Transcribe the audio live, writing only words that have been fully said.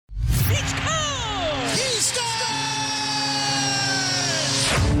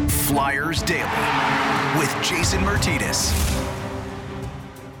Flyers Daily with Jason Martinez.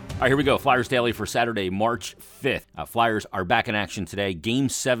 All right, here we go. Flyers Daily for Saturday, March 5th. Flyers are back in action today. Game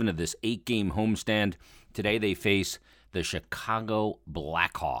 7 of this 8-game homestand. Today they face the Chicago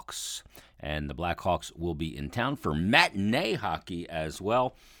Blackhawks. And the Blackhawks will be in town for matinee hockey as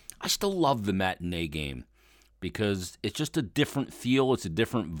well. I still love the matinee game because it's just a different feel. It's a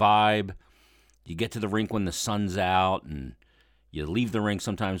different vibe. You get to the rink when the sun's out, and you leave the rink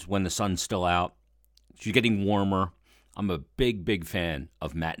sometimes when the sun's still out. You're getting warmer. I'm a big fan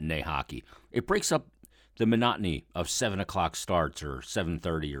of matinee hockey. It breaks up the monotony of 7 o'clock starts or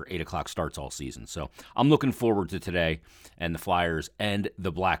 7:30 or 8 o'clock starts all season. So I'm looking forward to today and the Flyers and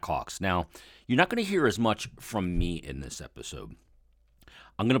the Blackhawks. Now, you're not going to hear as much from me in this episode.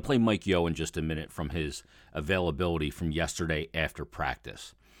 I'm going to play Mike Yeo in just a minute from his availability from yesterday after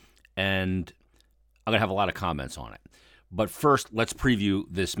practice. And I'm going to have a lot of comments on it. But first, let's preview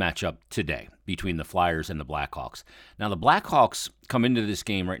this matchup today between the Flyers and the Blackhawks. Now, the Blackhawks come into this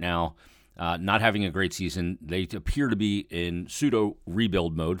game right now not having a great season. They appear to be in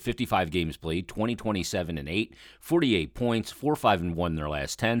pseudo-rebuild mode. 55 games played, 20-27-8, 48 points, 4-5-1 in their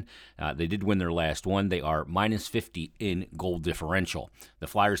last 10. They did win their last one. They are minus 50 in goal differential. The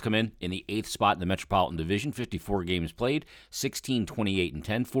Flyers come in the 8th spot in the Metropolitan Division, 54 games played,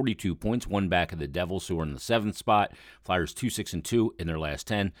 16-28-10, 42 points, one back of the Devils, who are in the 7th spot. Flyers 2-6-2 in their last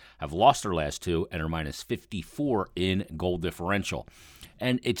 10, have lost their last 2, and are minus 54 in goal differential.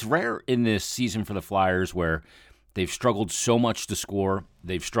 And it's rare in this season for the Flyers where they've struggled so much to score,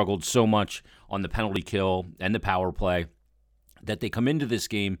 they've struggled so much on the penalty kill and the power play, that they come into this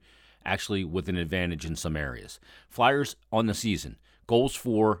game actually with an advantage in some areas. Flyers on the season, goals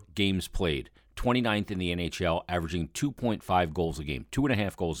for, games played, 29th in the NHL, averaging 2.5 goals a game,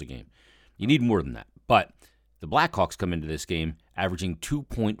 2.5 goals a game. You need more than that. But the Blackhawks come into this game averaging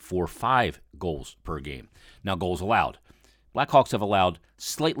 2.45 goals per game. Now, goals allowed. Blackhawks have allowed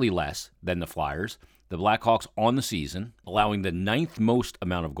slightly less than the Flyers. The Blackhawks on the season, allowing the 9th most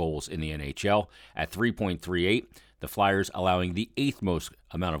amount of goals in the NHL at 3.38. The Flyers allowing the 8th most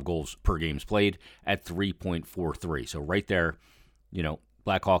amount of goals per games played at 3.43. So right there,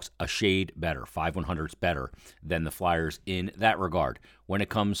 Blackhawks a shade better, 5/100ths better than the Flyers in that regard. When it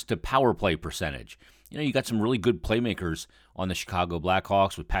comes to power play percentage, you got some really good playmakers on the Chicago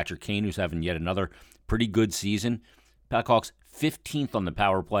Blackhawks with Patrick Kane, who's having yet another pretty good season. Blackhawks 15th on the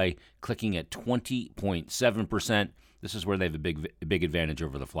power play, clicking at 20.7%. This is where they have a big advantage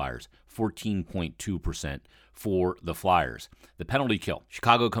over the Flyers, 14.2% for the Flyers. The penalty kill.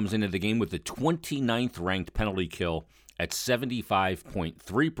 Chicago comes into the game with the 29th ranked penalty kill at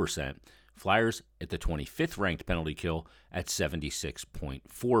 75.3%. Flyers at the 25th ranked penalty kill at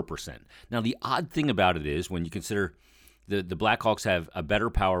 76.4%. Now, the odd thing about it is when you consider the Blackhawks have a better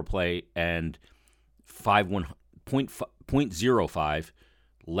power play and 0.05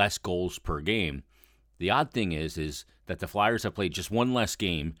 less goals per game. The odd thing is that the Flyers have played just one less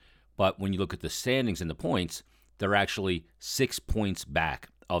game, but when you look at the standings and the points, they're actually 6 points back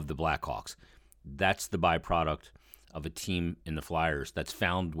of the Blackhawks. That's the byproduct of a team in the Flyers that's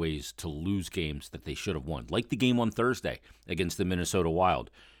found ways to lose games that they should have won, like the game on Thursday against the Minnesota Wild.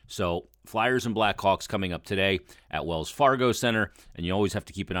 So Flyers and Blackhawks coming up today at Wells Fargo Center, and you always have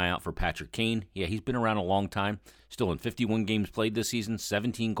to keep an eye out for Patrick Kane. Yeah, he's been around a long time, still in 51 games played this season,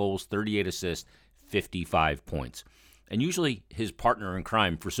 17 goals, 38 assists, 55 points. And usually his partner in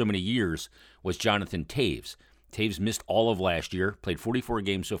crime for so many years was Jonathan Toews. Toews missed all of last year, played 44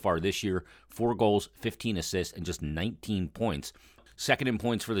 games so far this year, 4 goals, 15 assists, and just 19 points. Second in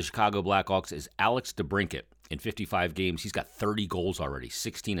points for the Chicago Blackhawks is Alex DeBrincat. In 55 games, he's got 30 goals already,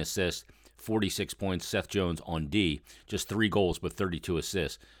 16 assists, 46 points. Seth Jones on D, just 3 goals but 32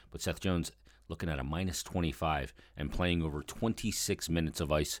 assists. But Seth Jones looking at a minus 25 and playing over 26 minutes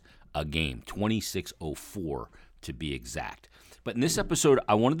of ice a game, 26:04 to be exact. But in this episode,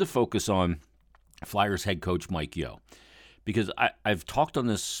 I wanted to focus on Flyers head coach Mike Yeo, because I've talked on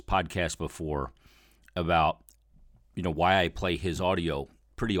this podcast before about why I play his audio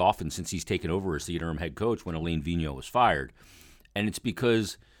pretty often since he's taken over as the interim head coach when Alain Vigneault was fired. And it's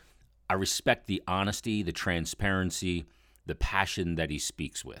because I respect the honesty, the transparency, the passion that he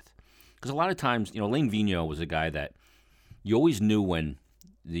speaks with. Because a lot of times, Alain Vigneault was a guy that you always knew when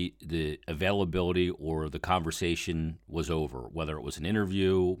the availability or the conversation was over, whether it was an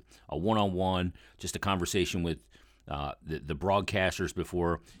interview, a one-on-one, just a conversation with the broadcasters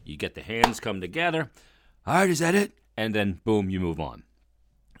before you get the hands come together. All right, is that it? And then, boom, you move on.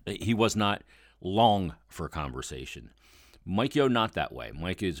 He was not long for conversation. Mike Yeo, not that way.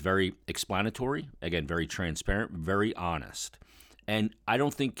 Mike is very explanatory, again, very transparent, very honest. And I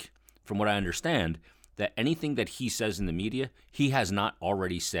don't think from what I understand, that anything that he says in the media, he has not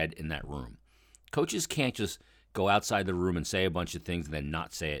already said in that room. Coaches can't just go outside the room and say a bunch of things and then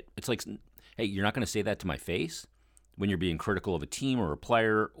not say it. It's like, hey, you're not going to say that to my face when you're being critical of a team or a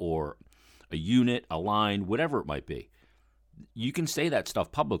player or a unit, a line, whatever it might be. You can say that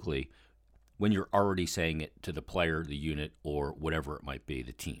stuff publicly when you're already saying it to the player, the unit, or whatever it might be,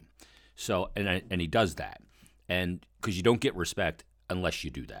 the team. So, and he does that. And because you don't get respect unless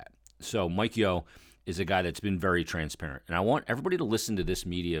you do that. So Mike Yeo is a guy that's been very transparent. And I want everybody to listen to this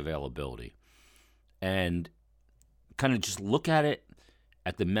media availability and kind of just look at it,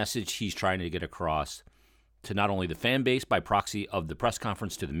 at the message he's trying to get across to not only the fan base by proxy of the press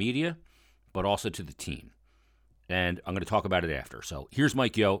conference to the media, but also to the team. And I'm going to talk about it after. So here's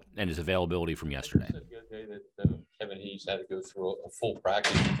Mike Yeo and his availability from yesterday. That Kevin Hayes had to go through a full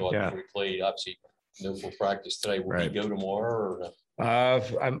practice before he played. Obviously, no full practice today. Will he go tomorrow?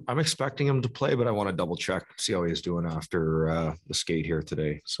 Or I'm expecting him to play, but I want to double check, see how he's doing after the skate here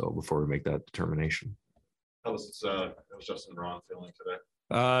today. So before we make that determination. How was Justin Braun feeling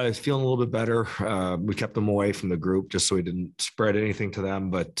today? He's feeling a little bit better. We kept him away from the group just so he didn't spread anything to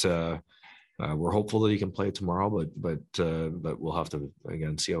them, but we're hopeful that he can play tomorrow, but we'll have to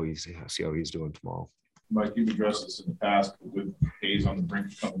again see how he's doing tomorrow. Mike, you've addressed this in the past with Hayes on the brink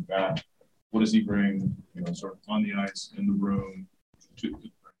of coming back. What does he bring, sort of on the ice, in the room?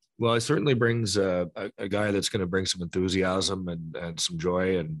 Well, it certainly brings a guy that's going to bring some enthusiasm and some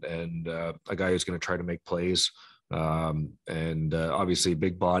joy, and a guy who's going to try to make plays. And obviously,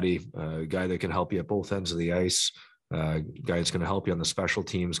 big body, guy that can help you at both ends of the ice. Guy that's going to help you on the special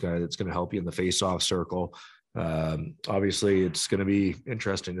teams, guy that's going to help you in the face-off circle. Obviously, it's going to be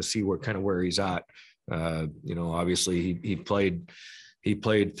interesting to see where he's at. Obviously he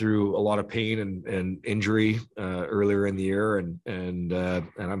played through a lot of pain and injury earlier in the year, and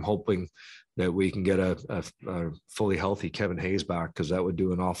I'm hoping that we can get a fully healthy Kevin Hayes back, because that would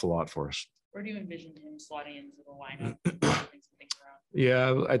do an awful lot for us. Where do you envision him slotting into the lineup?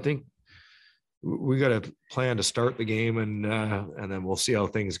 Yeah, I think we got a plan to start the game, and then we'll see how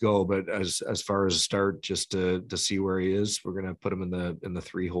things go. But as far as a start, just to see where he is, we're going to put him in the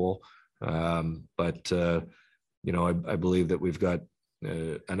 3 hole. But I believe that we've got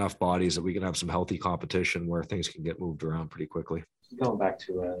enough bodies that we can have some healthy competition where things can get moved around pretty quickly. Going back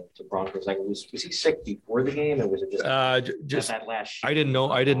to Braun for a second, was he sick before the game, or was it just that last shoot? I didn't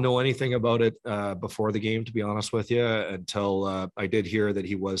know anything about it before the game, to be honest with you, until I did hear that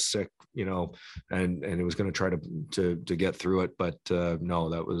he was sick, and he was going to try to get through it. But no,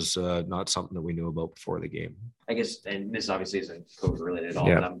 that was not something that we knew about before the game. I guess, and this obviously isn't COVID related at all.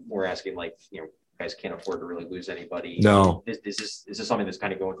 Yeah. But we're asking, guys can't afford to really lose anybody. No. Is this something that's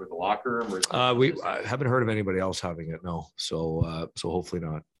kind of going through the locker room? Or I haven't heard of anybody else having it. No. So hopefully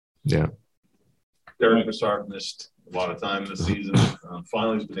not. Yeah. Derek Brassard missed a lot of time this season.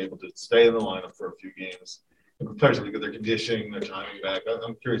 Finally, he's been able to stay in the lineup for a few games. Potentially look at their conditioning, their timing back.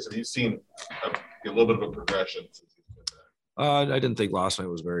 I'm curious, have you seen a little bit of a progression since he's been back? I didn't think last night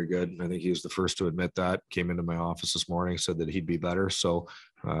was very good. I think he was the first to admit that. Came into my office this morning, said that he'd be better. So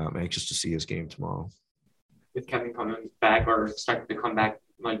I'm anxious to see his game tomorrow. With Kevin coming back or expected to come back,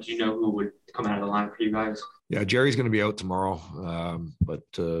 do you know who would come out of the line for you guys? Yeah, Jerry's going to be out tomorrow, but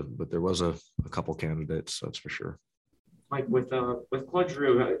there was a couple candidates, that's for sure. Mike, with Claude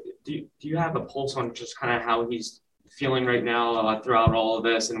Giroux, do you have a pulse on just kind of how he's feeling right now throughout all of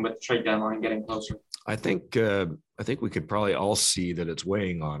this, and with the trade deadline getting closer? I think we could probably all see that it's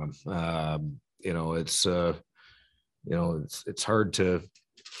weighing on him. It's hard to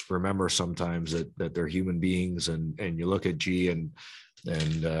remember sometimes that they're human beings, and you look at G and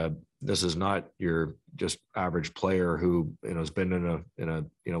this is not your just average player who has been in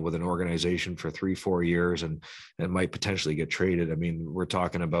a with an organization for 3-4 years and might potentially get traded. I mean, we're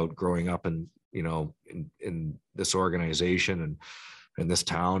talking about growing up in this organization and in this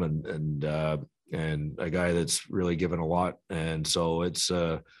town and a guy that's really given a lot, and so this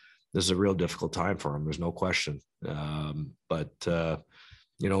is a real difficult time for him. There's no question.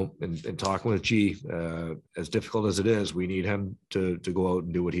 In talking with G, as difficult as it is, we need him to go out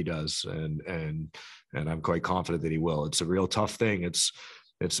and do what he does, and I'm quite confident that he will. It's a real tough thing. It's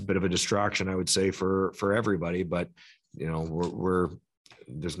a bit of a distraction, I would say, for everybody, but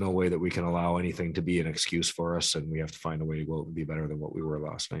there's no way that we can allow anything to be an excuse for us, and we have to find a way to go out and be better than what we were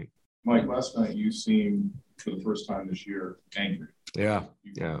last night. Mike, last night you seemed, for the first time this year, angry. Yeah.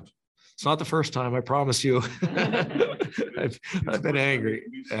 It's not the first time, I promise you. I've been angry.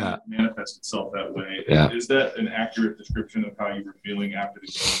 Yeah. Manifests itself that way. Yeah. Is that an accurate description of how you were feeling after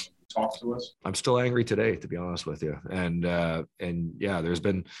the game? talk to us? I'm still angry today, to be honest with you. And yeah, there's,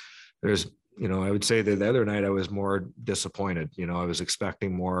 I would say that the other night I was more disappointed. I was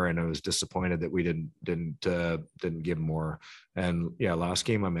expecting more, and I was disappointed that we didn't give more. And yeah, last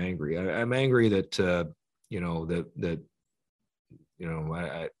game I'm angry. I'm angry that we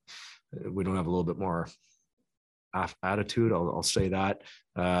don't have a little bit more attitude. I'll say that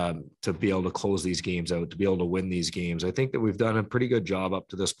to be able to close these games out, to be able to win these games. I think that we've done a pretty good job up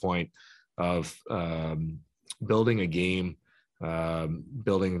to this point of building a game,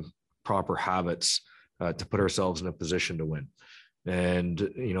 building proper habits to put ourselves in a position to win.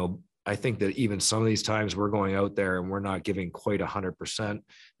 And, I think that even some of these times we're going out there and we're not giving quite 100%,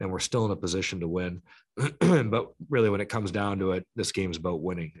 and we're still in a position to win. But really, when it comes down to it, this game's about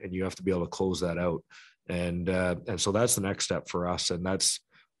winning, and you have to be able to close that out. And so that's the next step for us. And that's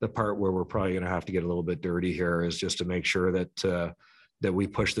the part where we're probably going to have to get a little bit dirty here, is just to make sure that we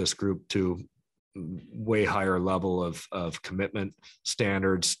push this group to way higher level of commitment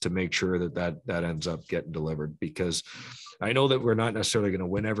standards to make sure that ends up getting delivered. Because I know that we're not necessarily going to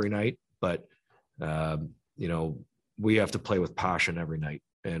win every night, but we have to play with passion every night,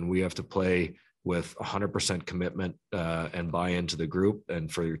 and we have to play with 100% commitment and buy into the group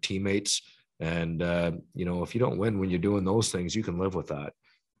and for your teammates. And if you don't win when you're doing those things, you can live with that.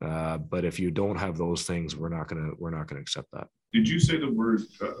 But if you don't have those things, we're not gonna accept that. Did you say the word? Did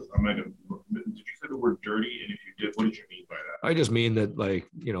you say the word dirty? And if you did, what did you mean by that? I just mean that,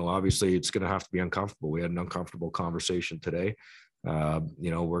 obviously it's going to have to be uncomfortable. We had an uncomfortable conversation today. We're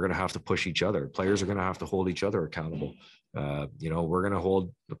going to have to push each other. Players are going to have to hold each other accountable. We're going to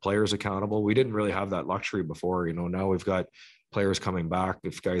hold the players accountable. We didn't really have that luxury before. Now we've got players coming back.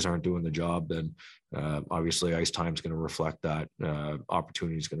 If guys aren't doing the job, then obviously ice time is going to reflect that.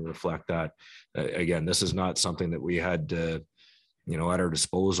 Opportunity is going to reflect that. Again, this is not something that we had at our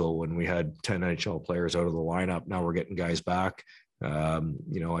disposal when we had 10 NHL players out of the lineup. Now we're getting guys back. I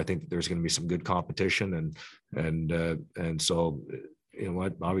think there's going to be some good competition, and so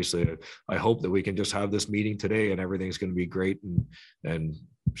obviously I hope that we can just have this meeting today and everything's going to be great and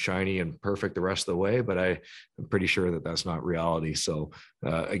shiny and perfect the rest of the way. But I'm pretty sure that that's not reality. So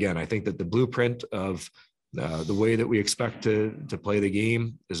again, I think that the blueprint of the way that we expect to play the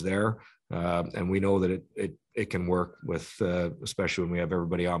game is there. And we know that it can work with, especially when we have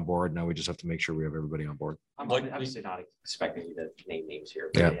everybody on board. Now we just have to make sure we have everybody on board. I'm obviously not expecting you to name names here,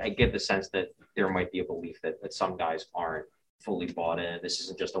 but yeah. I get the sense that there might be a belief that some guys aren't fully bought in. This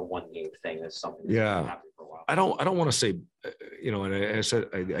isn't just a one game thing. It's something that's been happening for a while. I don't want to say, and I said,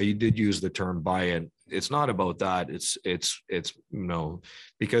 I did use the term buy-in. It's not about that. It's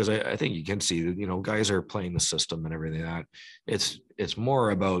because I think you can see that, guys are playing the system and everything that it's more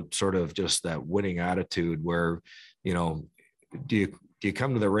about sort of just that winning attitude where, do you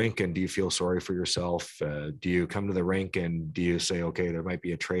come to the rink and do you feel sorry for yourself? Do you come to the rink and do you say, okay, there might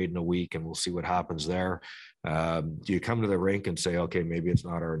be a trade in a week and we'll see what happens there? Do you come to the rink and say, okay, maybe it's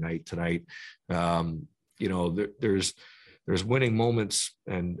not our night tonight? There's winning moments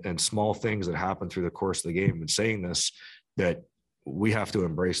and small things that happen through the course of the game. And saying this, that we have to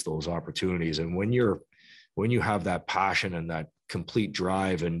embrace those opportunities. And when you have that passion and that complete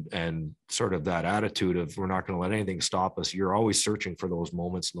drive and sort of that attitude of we're not going to let anything stop us, you're always searching for those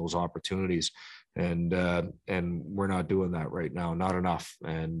moments and those opportunities. And we're not doing that right now, not enough,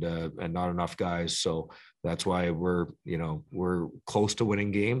 and not enough guys. So that's why we're close to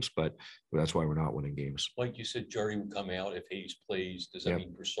winning games, but that's why we're not winning games. Like you said, Jarry would come out if Hayes plays. Does that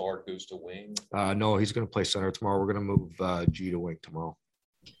mean Broussard goes to wing? No, he's going to play center tomorrow. We're going to move G to wing tomorrow.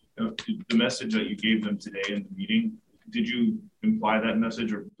 The message that you gave them today in the meeting, did you imply that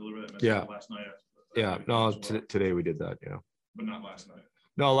message or deliver that message last night? No, today we did that. Yeah, but not last night.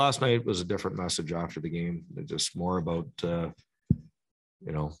 No, last night was a different message after the game. It's just more about,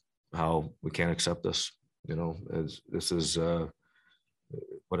 how we can't accept this, as this is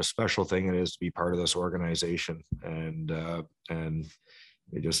what a special thing it is to be part of this organization. And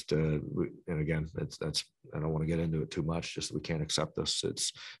it just, and again, that's, I don't want to get into it too much, just we can't accept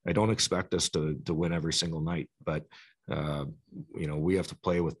this. I don't expect us to win every single night, but we have to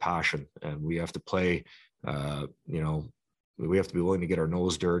play with passion, and we have to play, we have to be willing to get our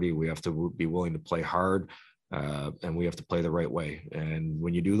nose dirty. We have to be willing to play hard, and we have to play the right way. And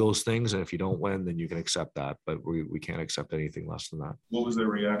when you do those things, and if you don't win, then you can accept that. But we can't accept anything less than that. What was their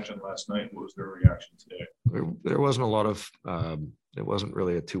reaction last night? What was their reaction today? There wasn't a lot of. It wasn't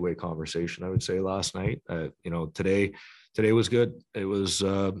really a two-way conversation, I would say, last night. Today was good. It was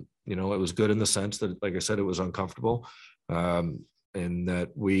it was good in the sense that, like I said, it was uncomfortable, and that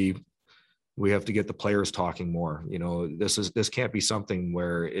we we have to get the players talking more. This can't be something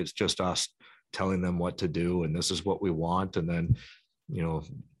where it's just us telling them what to do and this is what we want. And then,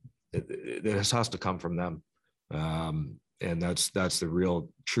 this has to come from them. And that's the real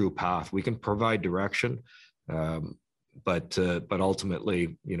true path. We can provide direction. But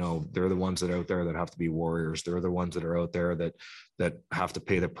ultimately, they're the ones that are out there that have to be warriors. They're the ones that are out there that have to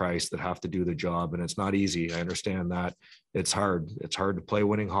pay the price, that have to do the job. And it's not easy. I understand that. It's hard. It's hard to play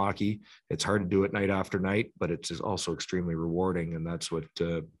winning hockey. It's hard to do it night after night, but it's also extremely rewarding. And that's what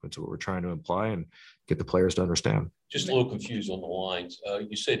we're trying to imply and get the players to understand. Just a little confused on the lines.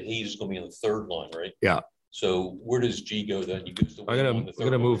 You said Hayes is going to be on the third line, right? Yeah. So where does G go then? I'm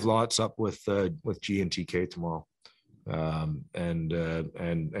gonna move Lots up with G and TK tomorrow. And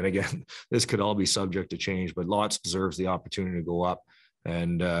again, this could all be subject to change, but Lots deserves the opportunity to go up.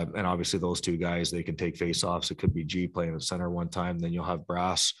 And obviously those two guys, they can take face-offs. It could be G playing at center one time. Then you'll have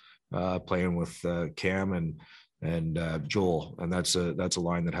Brass playing with Cam and Joel. And that's a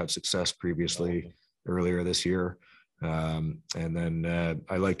line that had success previously earlier this year. And then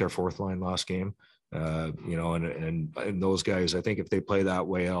I liked our fourth line last game. And those guys, I think if they play that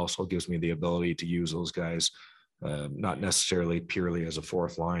way, it also gives me the ability to use those guys, not necessarily purely as a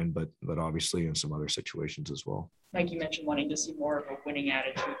fourth line, but obviously in some other situations as well. Mike, you mentioned wanting to see more of a winning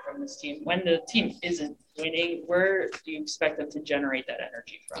attitude from this team. When the team isn't winning, where do you expect them to generate that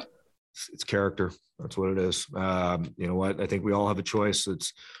energy from? It's character. That's what it is. You know what? I think we all have a choice.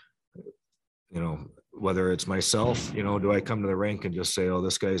 It's, whether it's myself, do I come to the rink and just say, oh,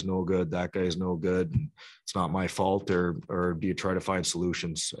 this guy's no good, that guy's no good, and it's not my fault, or do you try to find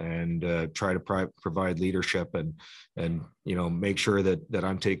solutions and try to provide leadership and make sure that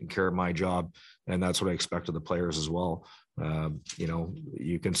I'm taking care of my job. And that's what I expect of the players as well.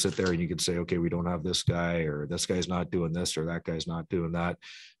 You can sit there and you can say, okay, we don't have this guy, or this guy's not doing this, or that guy's not doing that.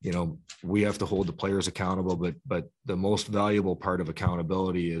 We have to hold the players accountable, but the most valuable part of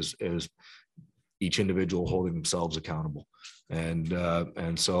accountability is each individual holding themselves accountable.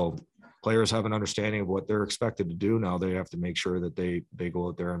 And so players have an understanding of what they're expected to do. Now they have to make sure that they go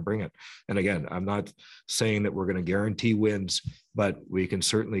out there and bring it. And again, I'm not saying that we're going to guarantee wins, but we can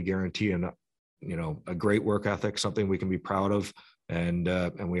certainly guarantee a great work ethic, something we can be proud of. And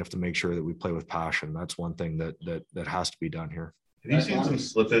we have to make sure that we play with passion. That's one thing that has to be done here. Have you seen some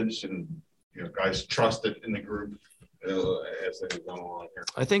slippage and guys trusted in the group as they've gone along here?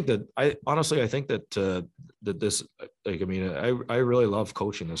 I think that this, I really love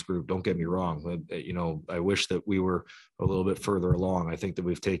coaching this group. Don't get me wrong. But, I wish that we were a little bit further along. I think that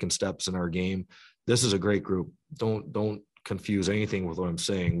we've taken steps in our game. This is a great group. Don't confuse anything with what I'm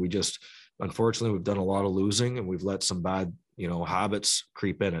saying. Unfortunately, we've done a lot of losing and we've let some bad, habits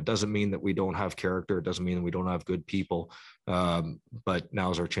creep in. It doesn't mean that we don't have character. It doesn't mean that we don't have good people. But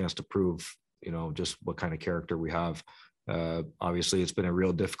now's our chance to prove, just what kind of character we have. Obviously, it's been a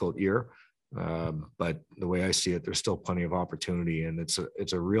real difficult year. But the way I see it, there's still plenty of opportunity, and it's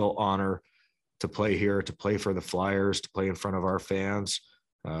a real honor to play here, to play for the Flyers, to play in front of our fans,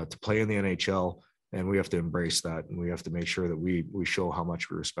 to play in the NHL. And we have to embrace that, and we have to make sure that we show how much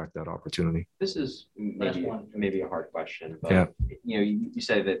we respect that opportunity. This is maybe a hard question, but you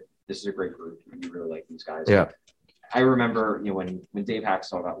say that this is a great group. You really like these guys. Yeah. I remember, when Dave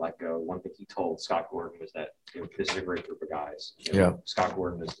Haxtell got let go, one thing he told Scott Gordon was that this is a great group of guys. Scott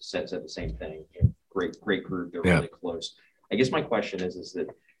Gordon has said the same thing. Great group. They're really close. I guess my question is that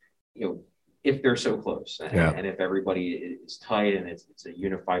if they're so close and if everybody is tight and it's a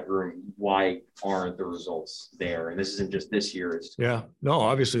unified room, why aren't the results there? And this isn't just this year.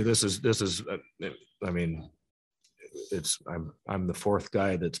 Obviously this is. I'm the fourth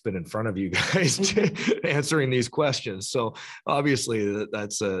guy that's been in front of you guys answering these questions. So obviously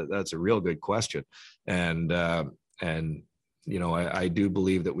that's a real good question. And I do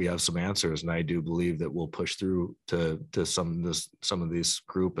believe that we have some answers, and I do believe that we'll push through to some of this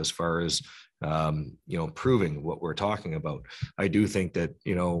group as far as, proving what we're talking about. I do think that,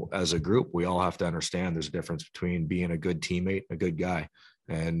 as a group, we all have to understand there's a difference between being a good teammate, and a good guy.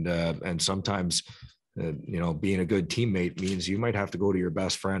 And sometimes, being a good teammate means you might have to go to your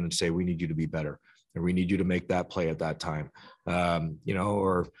best friend and say, we need you to be better, and we need you to make that play at that time,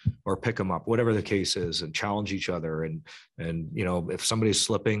 or pick them up, whatever the case is, and challenge each other. And if somebody's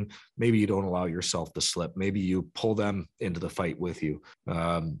slipping, maybe you don't allow yourself to slip. Maybe you pull them into the fight with you.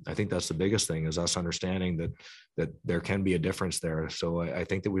 I think that's the biggest thing, is us understanding that there can be a difference there. So I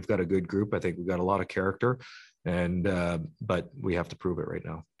think that we've got a good group. I think we've got a lot of character, but we have to prove it right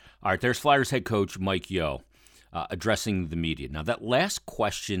now. All right, there's Flyers head coach Mike Yeo addressing the media. Now, that last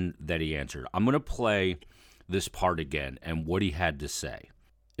question that he answered, I'm going to play this part again and what he had to say.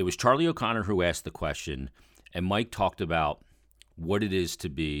 It was Charlie O'Connor who asked the question, and Mike talked about what it is to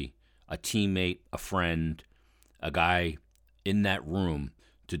be a teammate, a friend, a guy in that room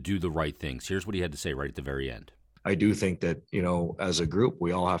to do the right things. Here's what he had to say right at the very end. I do think that, as a group,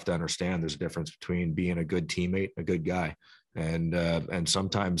 we all have to understand there's a difference between being a good teammate, a good guy. And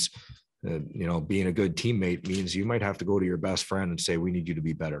sometimes, being a good teammate means you might have to go to your best friend and say, we need you to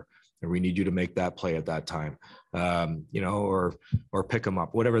be better, or we need you to make that play at that time, or pick them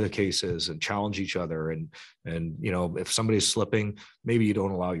up, whatever the case is, and challenge each other. And if somebody's slipping, maybe you don't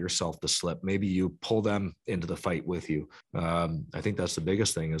allow yourself to slip. Maybe you pull them into the fight with you. I think that's the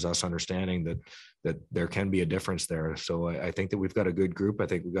biggest thing, is us understanding that there can be a difference there. So I think that we've got a good group. I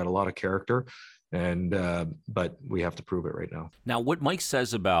think we've got a lot of character, but we have to prove it right now. Now, what Mike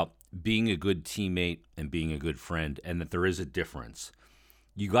says about being a good teammate and being a good friend, and that there is a difference,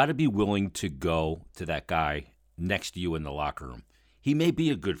 you got to be willing to go to that guy next to you in the locker room. He may be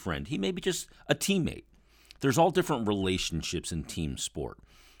a good friend. He may be just a teammate. There's all different relationships in team sport.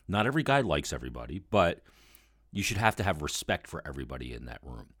 Not every guy likes everybody, but you should have to have respect for everybody in that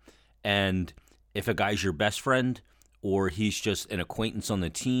room. And if a guy's your best friend, or he's just an acquaintance on the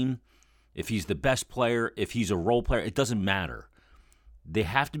team, if he's the best player, if he's a role player, it doesn't matter. They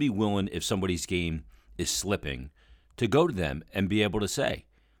have to be willing, if somebody's game is slipping, to go to them and be able to say,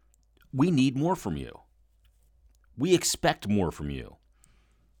 we need more from you. We expect more from you.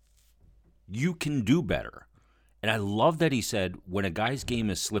 You can do better. And I love that he said, when a guy's game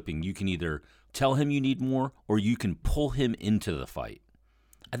is slipping, you can either tell him you need more, or you can pull him into the fight.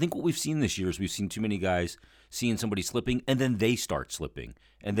 I think what we've seen this year is we've seen too many guys seeing somebody slipping, and then they start slipping.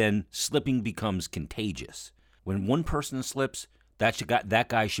 And then slipping becomes contagious. When one person slips, that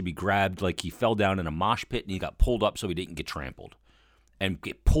guy should be grabbed like he fell down in a mosh pit and he got pulled up so he didn't get trampled and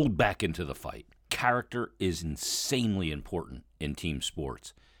get pulled back into the fight. Character is insanely important in team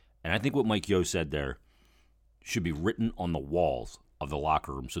sports. And I think what Mike Yeo said there should be written on the walls of the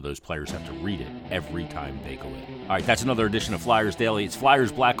locker room so those players have to read it every time they go in. All right, that's another edition of Flyers Daily. It's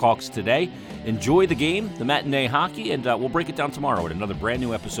Flyers Blackhawks today. Enjoy the game, the matinee hockey, and we'll break it down tomorrow at another brand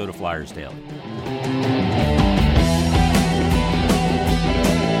new episode of Flyers Daily.